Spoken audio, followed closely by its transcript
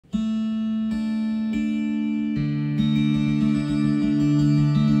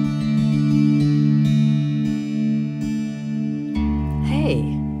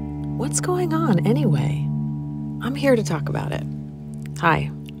What's going on anyway? I'm here to talk about it. Hi,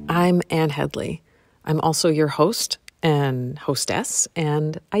 I'm Anne Headley. I'm also your host and hostess,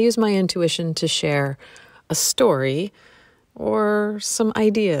 and I use my intuition to share a story or some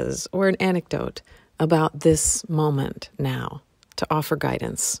ideas or an anecdote about this moment now to offer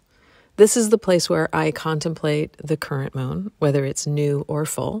guidance. This is the place where I contemplate the current moon, whether it's new or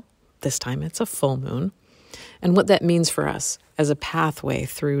full. This time it's a full moon, and what that means for us as a pathway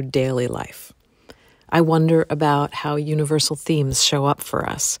through daily life. I wonder about how universal themes show up for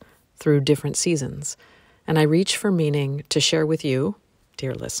us through different seasons, and I reach for meaning to share with you,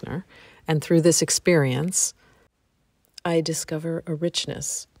 dear listener, and through this experience, I discover a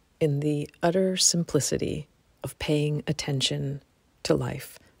richness in the utter simplicity of paying attention to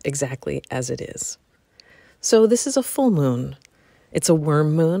life exactly as it is. So this is a full moon. It's a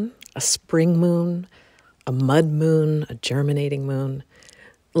worm moon, a spring moon, a mud moon, a germinating moon.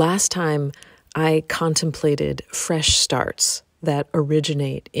 Last time, I contemplated fresh starts that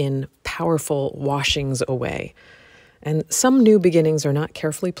originate in powerful washings away. And some new beginnings are not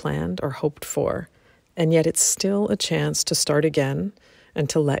carefully planned or hoped for, and yet it's still a chance to start again and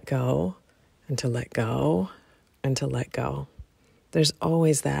to let go and to let go and to let go. There's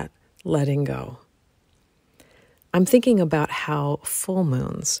always that letting go. I'm thinking about how full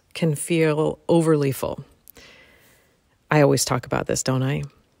moons can feel overly full. I always talk about this, don't I?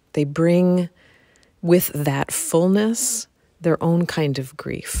 They bring with that fullness their own kind of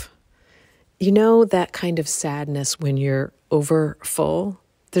grief. You know that kind of sadness when you're over full?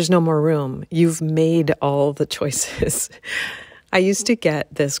 There's no more room. You've made all the choices. I used to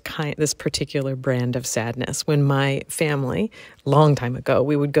get this particular brand of sadness when my family, long time ago,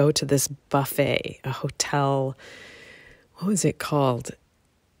 we would go to this buffet, a hotel. What was it called?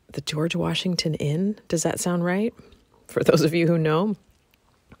 The George Washington Inn? Does that sound right? For those of you who know.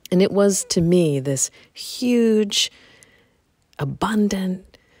 And it was, to me, this huge,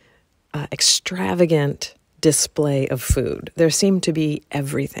 abundant, extravagant display of food. There seemed to be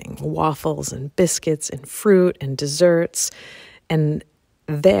everything, waffles and biscuits and fruit and desserts. And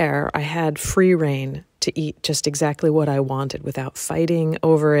there I had free reign to eat just exactly what I wanted without fighting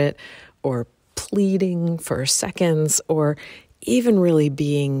over it or pleading for seconds or even really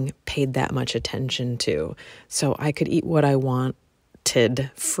being paid that much attention to. So I could eat what I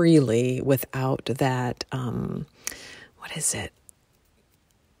wanted freely without that, what is it?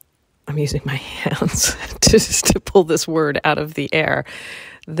 I'm using my hands to pull this word out of the air.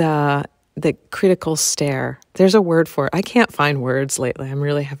 The critical stare. There's a word for it. I can't find words lately. I'm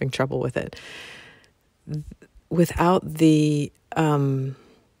really having trouble with it. Without the,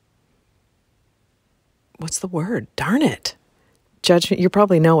 what's the word? Darn it. Judgment. You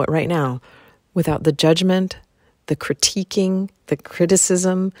probably know it right now. Without the judgment, the critiquing, the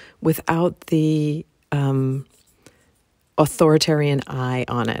criticism, without the authoritarian eye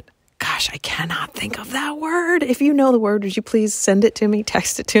on it. Gosh, I cannot think of that word. If you know the word, would you please send it to me,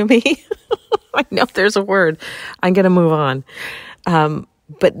 text it to me? I know there's a word. I'm going to move on.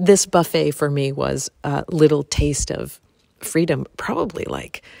 But this buffet for me was a little taste of freedom, probably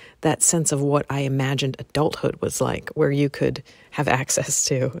like that sense of what I imagined adulthood was like, where you could have access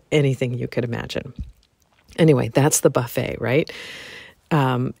to anything you could imagine. Anyway, that's the buffet, right?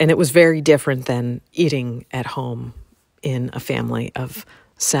 And it was very different than eating at home in a family of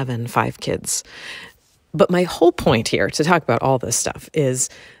 5 kids. But my whole point here to talk about all this stuff is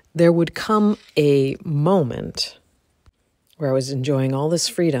there would come a moment where I was enjoying all this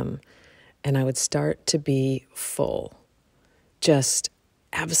freedom and I would start to be full, just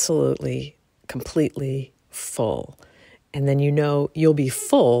absolutely, completely full. And then you'll be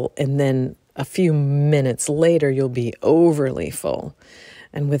full, and then a few minutes later you'll be overly full.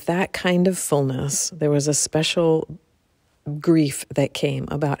 And with that kind of fullness, there was a special grief that came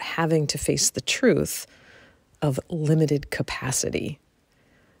about having to face the truth of limited capacity.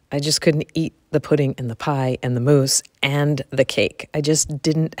 I just couldn't eat the pudding and the pie and the mousse and the cake. I just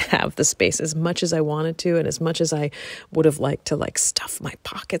didn't have the space as much as I wanted to and as much as I would have liked to stuff my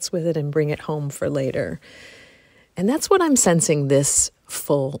pockets with it and bring it home for later. And that's what I'm sensing this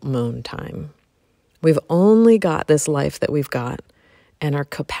full moon time. We've only got this life that we've got, and our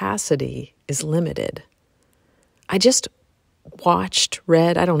capacity is limited. I just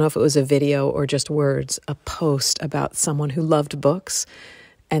read, I don't know if it was a video or just words, a post about someone who loved books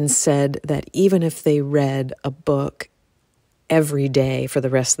and said that even if they read a book every day for the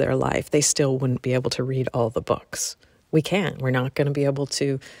rest of their life, they still wouldn't be able to read all the books. We can't. We're not going to be able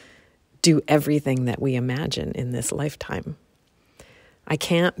to do everything that we imagine in this lifetime. I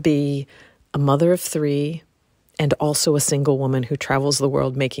can't be a mother of 3 and also a single woman who travels the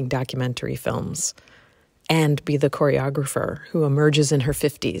world making documentary films, and be the choreographer who emerges in her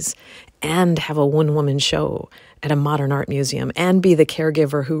 50s, and have a one-woman show at a modern art museum, and be the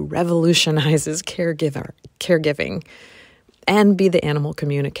caregiver who revolutionizes caregiving, and be the animal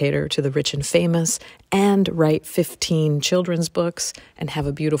communicator to the rich and famous, and write 15 children's books, and have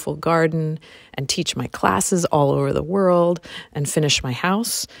a beautiful garden, and teach my classes all over the world, and finish my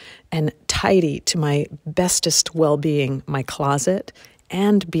house, and tidy to my bestest well-being my closet,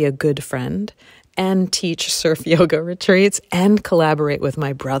 and be a good friend, and teach surf yoga retreats, and collaborate with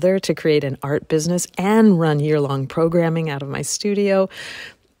my brother to create an art business, and run year-long programming out of my studio.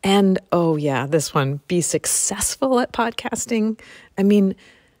 And, oh yeah, this one, be successful at podcasting. I mean,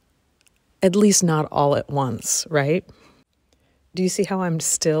 at least not all at once, right? Do you see how I'm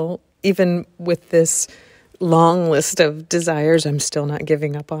still, even with this long list of desires, I'm still not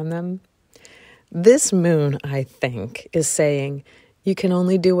giving up on them? This moon, I think, is saying you can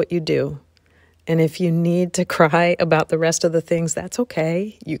only do what you do. And if you need to cry about the rest of the things, that's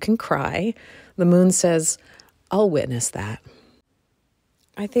okay. You can cry. The moon says, I'll witness that.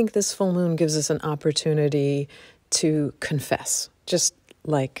 I think this full moon gives us an opportunity to confess, just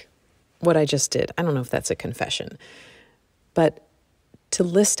like what I just did. I don't know if that's a confession, but to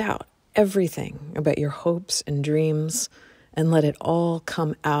list out everything about your hopes and dreams and let it all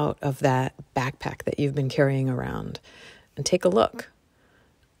come out of that backpack that you've been carrying around and take a look.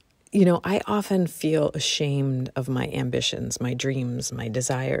 You know, I often feel ashamed of my ambitions, my dreams, my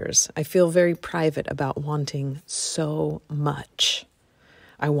desires. I feel very private about wanting so much.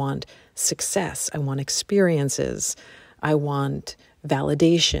 I want success. I want experiences. I want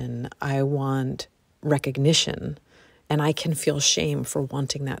validation. I want recognition. And I can feel shame for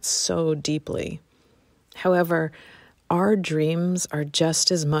wanting that so deeply. However, our dreams are just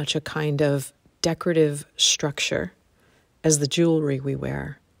as much a kind of decorative structure as the jewelry we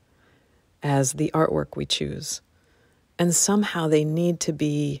wear, as the artwork we choose. And somehow they need to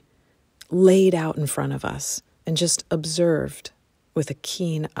be laid out in front of us and just observed with a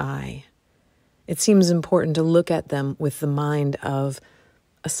keen eye. It seems important to look at them with the mind of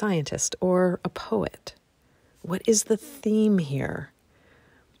a scientist or a poet. What is the theme here?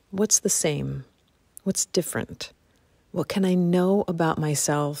 What's the same? What's different? What can I know about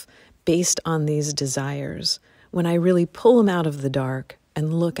myself based on these desires when I really pull them out of the dark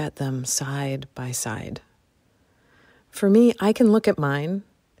and look at them side by side? For me, I can look at mine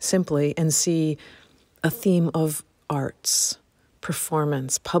simply and see a theme of arts,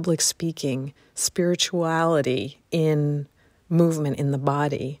 performance, public speaking, spirituality in movement in the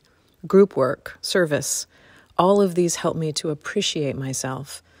body, group work, service. All of these help me to appreciate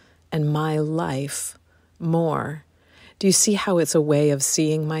myself and my life more. Do you see how it's a way of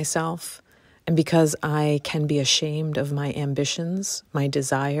seeing myself? And because I can be ashamed of my ambitions, my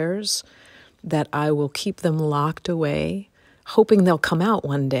desires, that I will keep them locked away, hoping they'll come out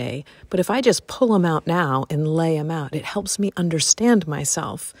one day. But if I just pull them out now and lay them out, it helps me understand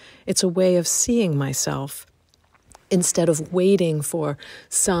myself. It's a way of seeing myself instead of waiting for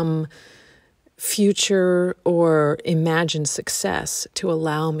some future or imagined success to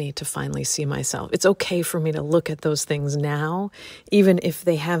allow me to finally see myself. It's okay for me to look at those things now, even if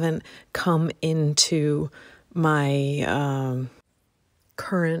they haven't come into my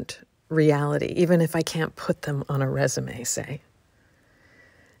current reality, even if I can't put them on a resume, say.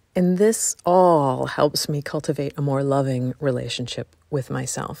 And this all helps me cultivate a more loving relationship with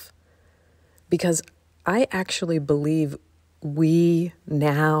myself, because I actually believe we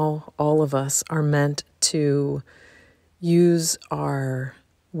now, all of us, are meant to use our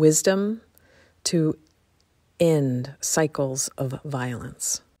wisdom to end cycles of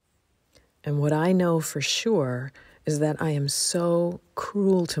violence. And what I know for sure is that I am so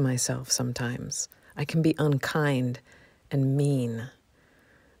cruel to myself sometimes. I can be unkind and mean.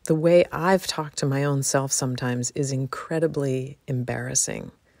 The way I've talked to my own self sometimes is incredibly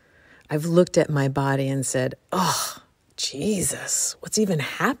embarrassing. I've looked at my body and said, oh, Jesus, what's even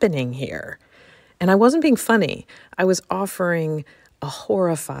happening here? And I wasn't being funny. I was offering a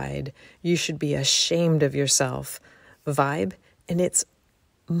horrified, you should be ashamed of yourself vibe. And it's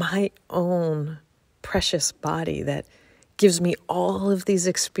my own precious body that gives me all of these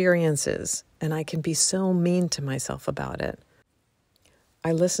experiences, and I can be so mean to myself about it.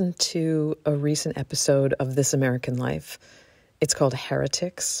 I listened to a recent episode of This American Life. It's called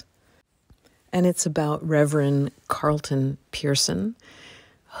Heretics. And it's about Reverend Carlton Pearson,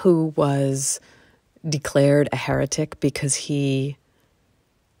 who was declared a heretic because I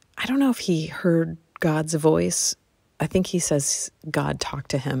don't know if he heard God's voice I think he says God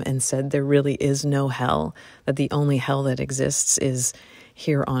talked to him and said there really is no hell, that the only hell that exists is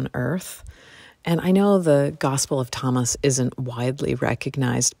here on earth. And I know the Gospel of Thomas isn't widely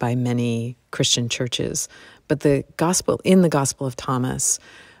recognized by many Christian churches, but in the Gospel of Thomas,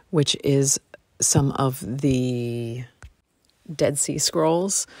 which is some of the Dead Sea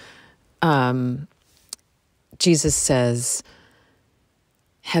Scrolls, Jesus says,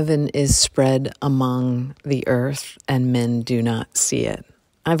 heaven is spread among the earth and men do not see it.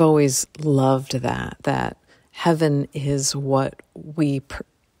 I've always loved that heaven is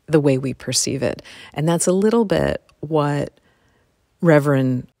the way we perceive it. And that's a little bit what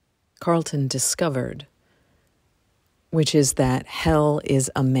Reverend Carlton discovered, which is that hell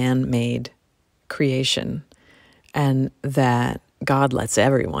is a man-made creation and that God lets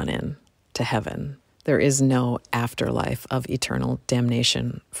everyone in to heaven. There is no afterlife of eternal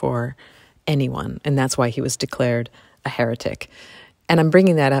damnation for anyone, and that's why he was declared a heretic. And I'm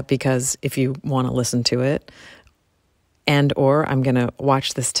bringing that up because if you want to listen to it, or I'm going to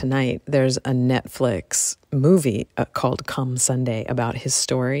watch this tonight, there's a Netflix movie called Come Sunday about his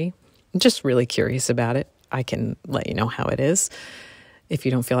story. I'm just really curious about it. I can let you know how it is if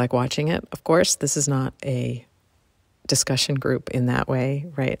you don't feel like watching it. Of course, this is not a discussion group in that way,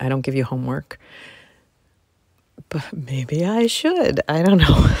 right? I don't give you homework. But maybe I should. I don't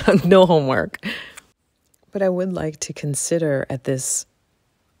know. No homework. But I would like to consider at this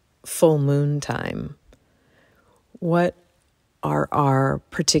full moon time, what are our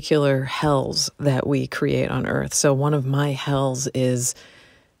particular hells that we create on earth? So one of my hells is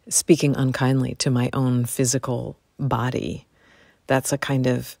speaking unkindly to my own physical body. That's a kind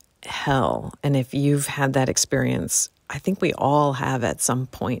of hell. And if you've had that experience, I think we all have at some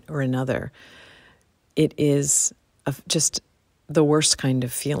point or another. It is just the worst kind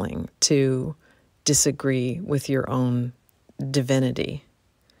of feeling to disagree with your own divinity.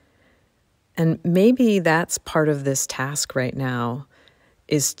 And maybe that's part of this task right now,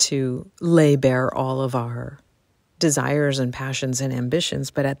 is to lay bare all of our desires and passions and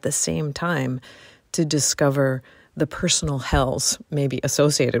ambitions, but at the same time to discover the personal hells maybe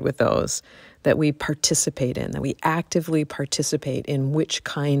associated with those that we participate in, that we actively participate in. Which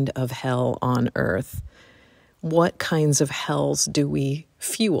kind of hell on earth? What kinds of hells do we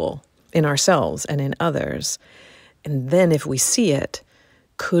fuel in ourselves and in others? And then if we see it,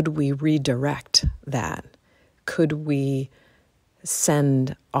 could we redirect that? Could we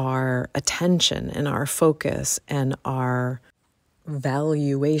send our attention and our focus and our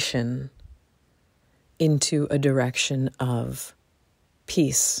valuation into a direction of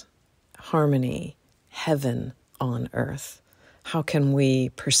peace, harmony, heaven on earth? How can we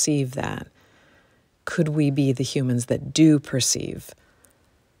perceive that? Could we be the humans that do perceive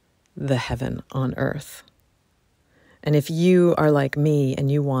the heaven on earth? And if you are like me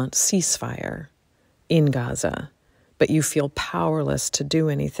and you want ceasefire in Gaza, but you feel powerless to do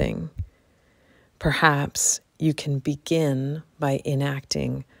anything, perhaps you can begin by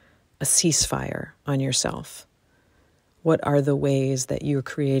enacting a ceasefire on yourself. What are the ways that you're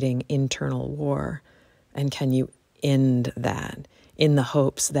creating internal war? And can you end that in the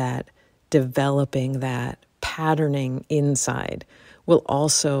hopes that developing that patterning inside will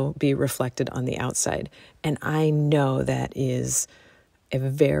also be reflected on the outside? And I know that is a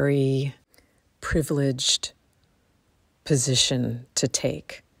very privileged position to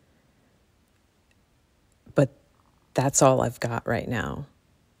take. But that's all I've got right now.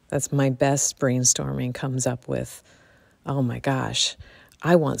 That's my best brainstorming comes up with, oh my gosh,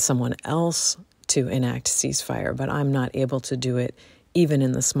 I want someone else to enact ceasefire, but I'm not able to do it even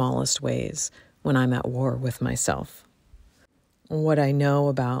in the smallest ways when I'm at war with myself. What I know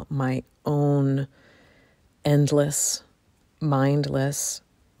about my own endless, mindless,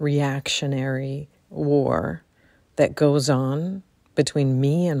 reactionary war that goes on between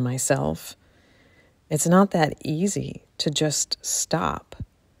me and myself, it's not that easy to just stop.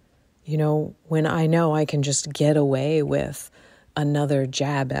 You know, when I know I can just get away with another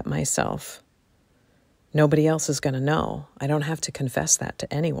jab at myself, nobody else is going to know. I don't have to confess that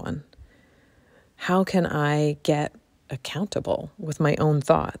to anyone. How can I get accountable with my own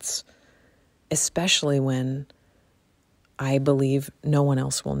thoughts, especially when I believe no one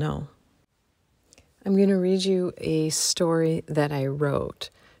else will know? I'm going to read you a story that I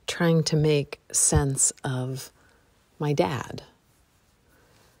wrote trying to make sense of my dad.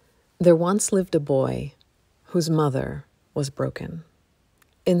 There once lived a boy whose mother was broken.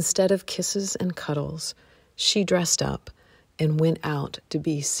 Instead of kisses and cuddles, she dressed up and went out to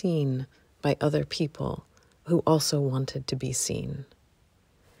be seen by other people who also wanted to be seen.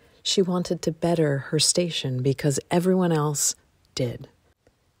 She wanted to better her station because everyone else did.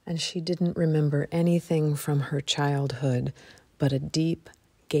 And she didn't remember anything from her childhood but a deep,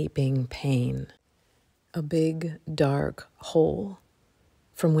 gaping pain. A big, dark hole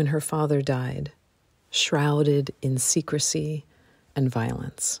from when her father died, shrouded in secrecy and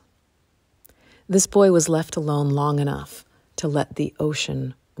violence. This boy was left alone long enough to let the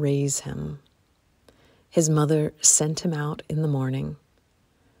ocean raise him. His mother sent him out in the morning,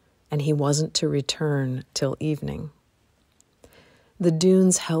 and he wasn't to return till evening. The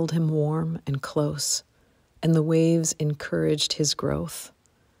dunes held him warm and close, and the waves encouraged his growth,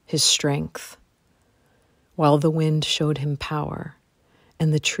 his strength, while the wind showed him power,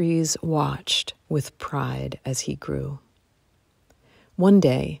 and the trees watched with pride as he grew. One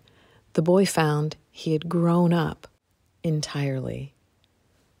day, the boy found he had grown up entirely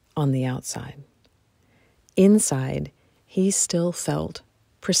on the outside. Inside, he still felt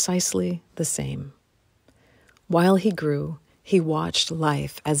precisely the same. While he grew, he watched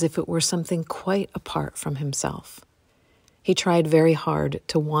life as if it were something quite apart from himself. He tried very hard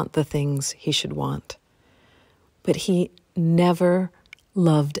to want the things he should want, but he never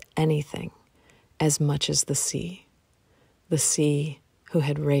loved anything as much as the sea who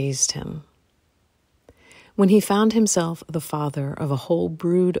had raised him. When he found himself the father of a whole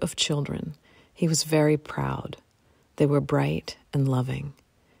brood of children, he was very proud. They were bright and loving,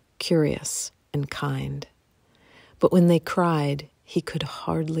 curious and kind. But when they cried, he could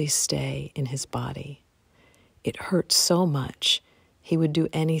hardly stay in his body. It hurt so much, he would do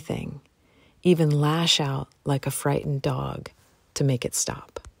anything, even lash out like a frightened dog to make it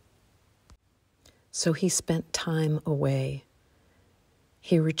stop. So he spent time away.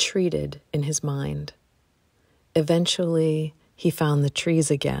 He retreated in his mind. Eventually, he found the trees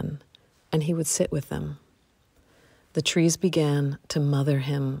again, and he would sit with them. The trees began to mother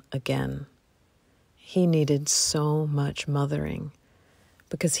him again. He needed so much mothering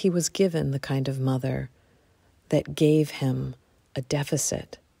because he was given the kind of mother that gave him a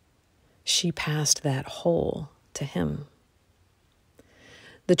deficit. She passed that hole to him.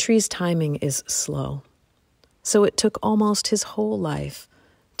 The tree's timing is slow, so it took almost his whole life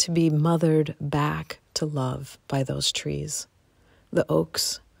to be mothered back to love by those trees. The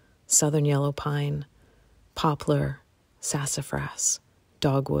oaks, southern yellow pine, poplar, sassafras,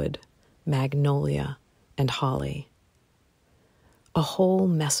 dogwood, magnolia, and holly. A whole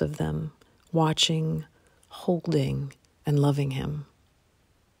mess of them, watching, holding, and loving him.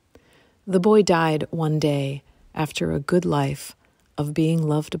 The boy died one day after a good life of being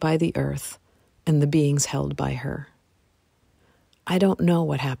loved by the earth and the beings held by her. I don't know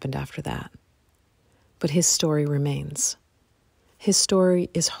what happened after that, but his story remains. His story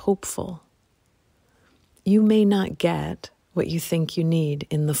is hopeful. You may not get what you think you need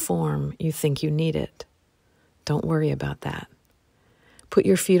in the form you think you need it. Don't worry about that. Put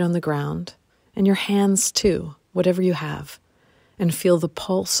your feet on the ground, and your hands too, whatever you have, and feel the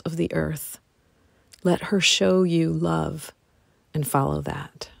pulse of the earth. Let her show you love, and follow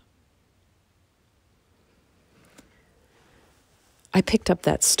that. I picked up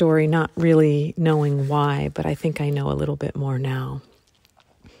that story not really knowing why, but I think I know a little bit more now.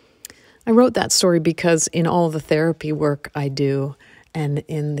 I wrote that story because in all the therapy work I do and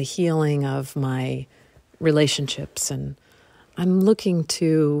in the healing of my relationships, and I'm looking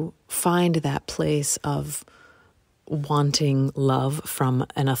to find that place of wanting love from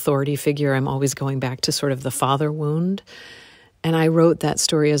an authority figure. I'm always going back to sort of the father wound. And I wrote that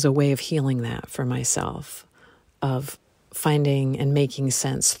story as a way of healing that for myself, of finding and making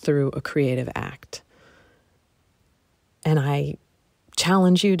sense through a creative act. And I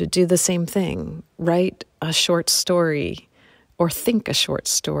challenge you to do the same thing. Write a short story, or think a short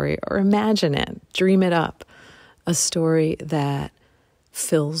story, or imagine it, dream it up. A story that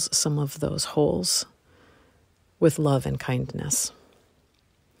fills some of those holes with love and kindness.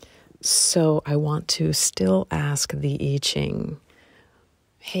 So I want to still ask the I Ching,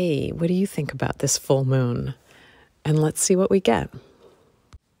 hey, what do you think about this full moon? And let's see what we get.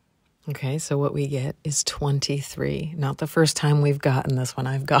 Okay, so what we get is 23. Not the first time we've gotten this one.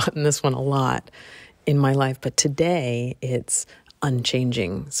 I've gotten this one a lot in my life, but today it's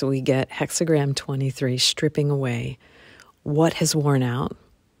unchanging. So we get hexagram 23, stripping away what has worn out.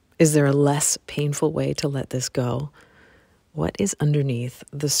 Is there a less painful way to let this go? What is underneath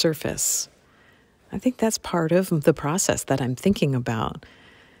the surface? I think that's part of the process that I'm thinking about.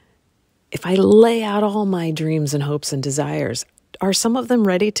 If I lay out all my dreams and hopes and desires, are some of them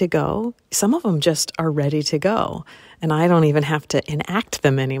ready to go? Some of them just are ready to go, and I don't even have to enact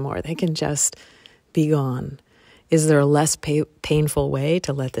them anymore. They can just be gone. Is there a less painful way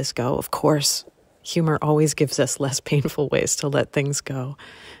to let this go? Of course. Humor always gives us less painful ways to let things go.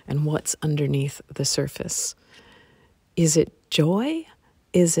 And what's underneath the surface? Is it joy?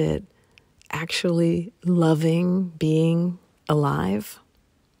 Is it actually loving being alive?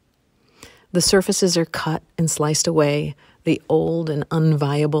 The surfaces are cut and sliced away. The old and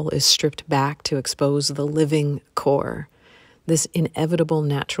unviable is stripped back to expose the living core. This inevitable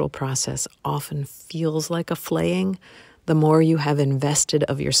natural process often feels like a flaying. The more you have invested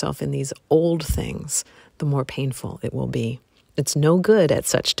of yourself in these old things, the more painful it will be. It's no good at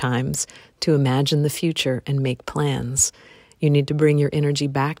such times to imagine the future and make plans. You need to bring your energy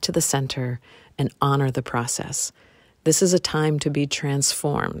back to the center and honor the process. This is a time to be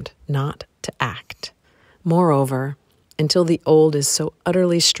transformed, not to act. Moreover, until the old is so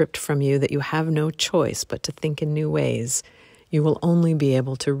utterly stripped from you that you have no choice but to think in new ways, you will only be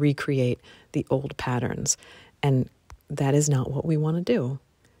able to recreate the old patterns. And that is not what we want to do.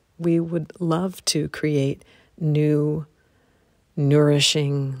 We would love to create new,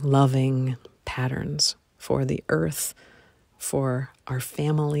 nourishing, loving patterns for the earth, for our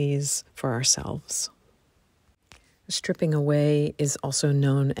families, for ourselves. Stripping away is also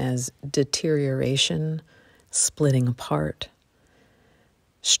known as deterioration, splitting apart.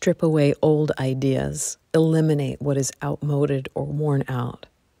 Strip away old ideas. Eliminate what is outmoded or worn out.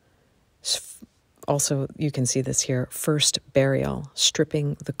 Also, you can see this here. First burial,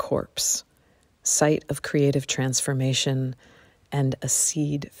 stripping the corpse. Site of creative transformation and a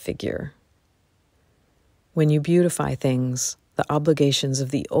seed figure. When you beautify things, the obligations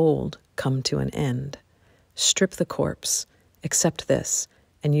of the old come to an end. Strip the corpse, accept this,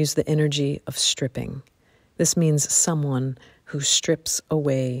 and use the energy of stripping. This means someone who strips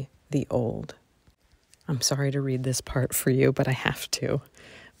away the old. I'm sorry to read this part for you, but I have to.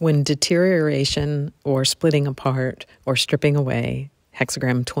 When deterioration or splitting apart or stripping away,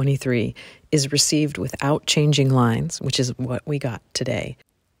 hexagram 23, is received without changing lines, which is what we got today,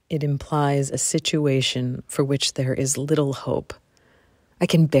 it implies a situation for which there is little hope. I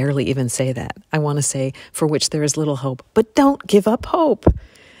can barely even say that. I want to say for which there is little hope, but don't give up hope.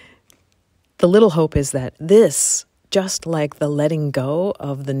 The little hope is that this, just like the letting go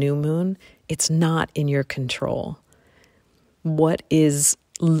of the new moon, it's not in your control. What is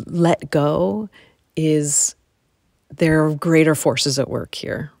let go is there are greater forces at work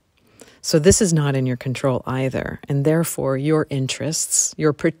here. So this is not in your control either, and therefore your interests,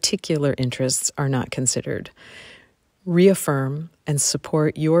 your particular interests, are not considered. Reaffirm and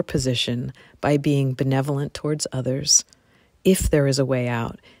support your position by being benevolent towards others. If there is a way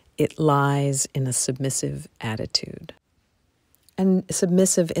out, it lies in a submissive attitude. And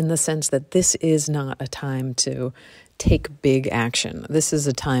submissive in the sense that this is not a time to take big action. This is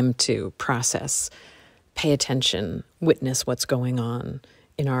a time to process, pay attention, witness what's going on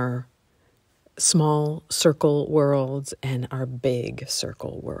in our small circle worlds and our big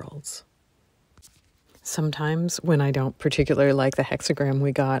circle worlds. Sometimes when I don't particularly like the hexagram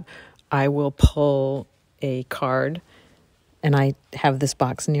we got, I will pull a card, and I have this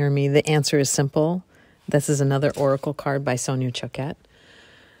box near me. The answer is simple. This is another oracle card by Sonia Choquette.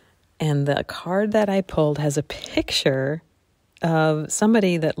 And the card that I pulled has a picture of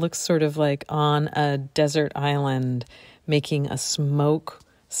somebody that looks sort of like on a desert island making a smoke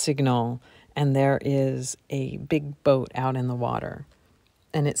signal, and there is a big boat out in the water.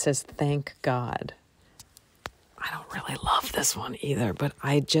 And it says, "Thank God." I don't really love this one either, but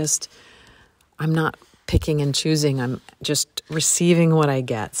I'm not picking and choosing. I'm just receiving what I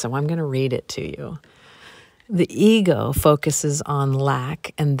get. So I'm going to read it to you. The ego focuses on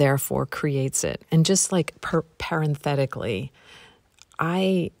lack and therefore creates it. And just like parenthetically,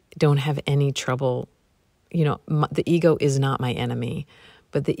 I don't have any trouble. The ego is not my enemy,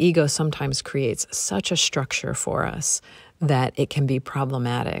 but the ego sometimes creates such a structure for us that it can be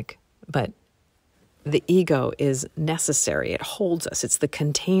problematic. But the ego is necessary. It holds us. It's the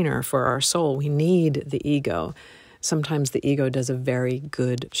container for our soul. We need the ego. Sometimes the ego does a very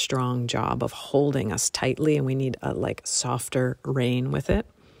good, strong job of holding us tightly, and we need a softer rein with it.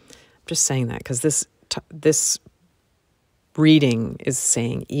 I'm just saying that because this reading is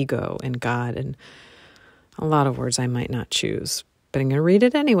saying ego and God and a lot of words I might not choose, but I'm going to read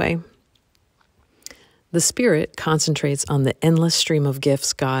it anyway. The spirit concentrates on the endless stream of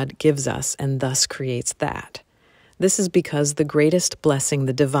gifts God gives us and thus creates that. This is because the greatest blessing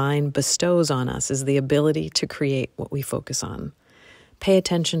the divine bestows on us is the ability to create what we focus on. Pay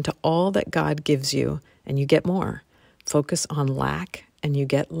attention to all that God gives you and you get more. Focus on lack and you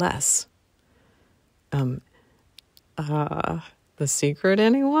get less. The secret,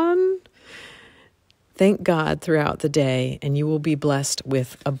 anyone? Thank God throughout the day, and you will be blessed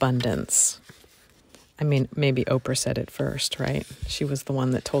with abundance. I mean, maybe Oprah said it first, right? She was the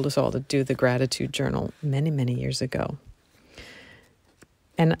one that told us all to do the gratitude journal many, many years ago.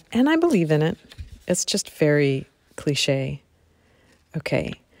 And I believe in it. It's just very cliche.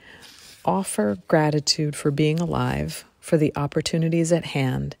 Okay. Offer gratitude for being alive, for the opportunities at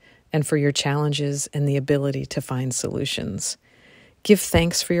hand, and for your challenges and the ability to find solutions. Give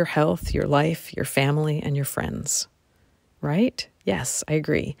thanks for your health, your life, your family, and your friends. Right? Yes, I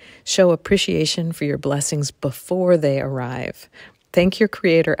agree. Show appreciation for your blessings before they arrive. Thank your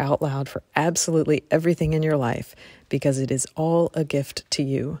Creator out loud for absolutely everything in your life, because it is all a gift to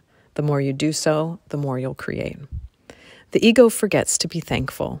you. The more you do so, the more you'll create. The ego forgets to be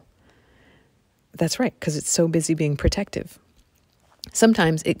thankful. That's right, because it's so busy being protective.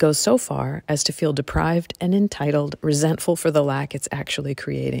 Sometimes it goes so far as to feel deprived and entitled, resentful for the lack it's actually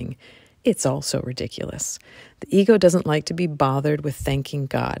creating. It's all so ridiculous. The ego doesn't like to be bothered with thanking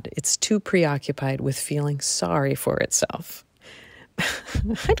God. It's too preoccupied with feeling sorry for itself.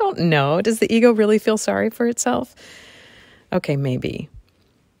 I don't know. Does the ego really feel sorry for itself? Okay, maybe.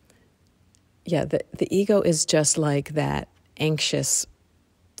 Yeah, the ego is just like that anxious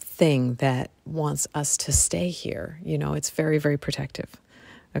thing that wants us to stay here. You know, it's very, very protective.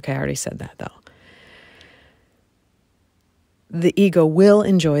 Okay, I already said that though. The ego will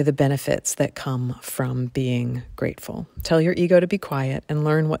enjoy the benefits that come from being grateful. Tell your ego to be quiet and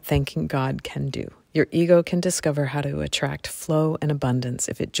learn what thanking God can do. Your ego can discover how to attract flow and abundance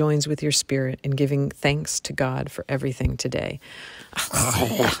if it joins with your spirit in giving thanks to God for everything today.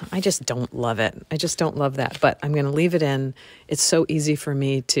 I just don't love it. I just don't love that, but I'm going to leave it in. It's so easy for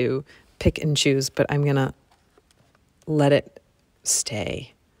me to pick and choose, but I'm going to let it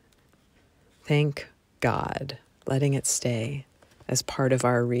stay. Thank God. Letting it stay as part of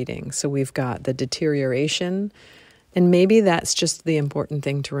our reading. So we've got the deterioration, and maybe that's just the important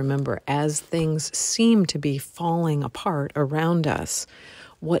thing to remember. As things seem to be falling apart around us,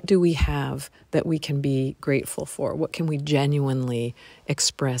 what do we have that we can be grateful for? What can we genuinely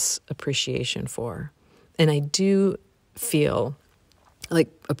express appreciation for? And I do feel like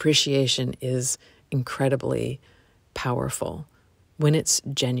appreciation is incredibly powerful when it's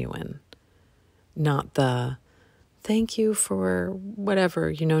genuine, not the thank you for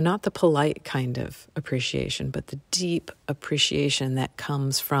whatever, not the polite kind of appreciation, but the deep appreciation that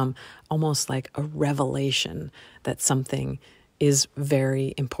comes from almost like a revelation that something is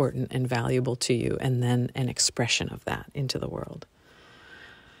very important and valuable to you, and then an expression of that into the world.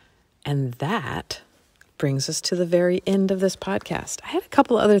 And that brings us to the very end of this podcast. I had a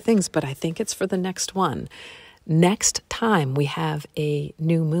couple other things, but I think it's for the next one. Next time we have a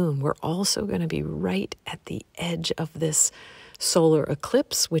new moon, we're also going to be right at the edge of this solar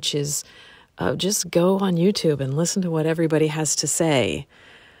eclipse, which is just go on YouTube and listen to what everybody has to say.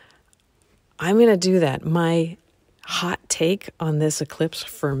 I'm going to do that. My hot take on this eclipse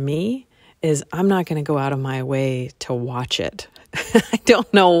for me is I'm not going to go out of my way to watch it. I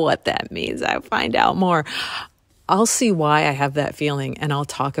don't know what that means. I'll find out more. I'll see why I have that feeling, and I'll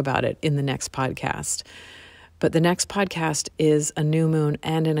talk about it in the next podcast. But the next podcast is a new moon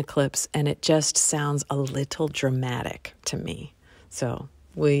and an eclipse, and it just sounds a little dramatic to me. So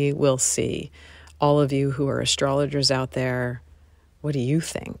we will see. All of you who are astrologers out there, what do you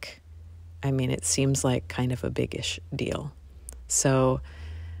think? I mean, it seems like kind of a big-ish deal. So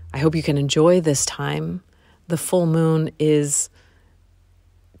I hope you can enjoy this time. The full moon is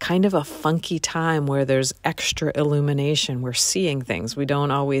kind of a funky time where there's extra illumination. We're seeing things we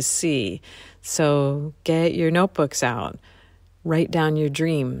don't always see. So get your notebooks out. Write down your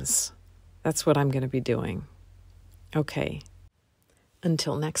dreams. That's what I'm going to be doing. Okay.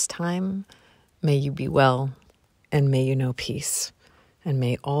 Until next time, may you be well, and may you know peace, and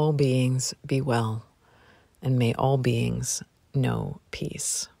may all beings be well, and may all beings know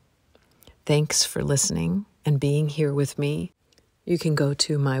peace. Thanks for listening and being here with me. You can go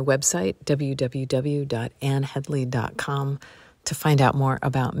to my website, www.annheadley.com, to find out more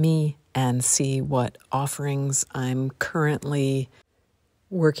about me and see what offerings I'm currently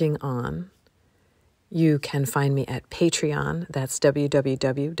working on. You can find me at Patreon. That's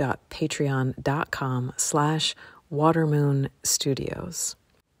www.patreon.com/watermoonstudios.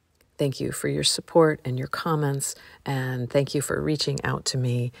 Thank you for your support and your comments, and thank you for reaching out to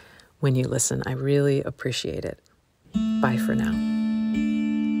me when you listen. I really appreciate it. Bye for now.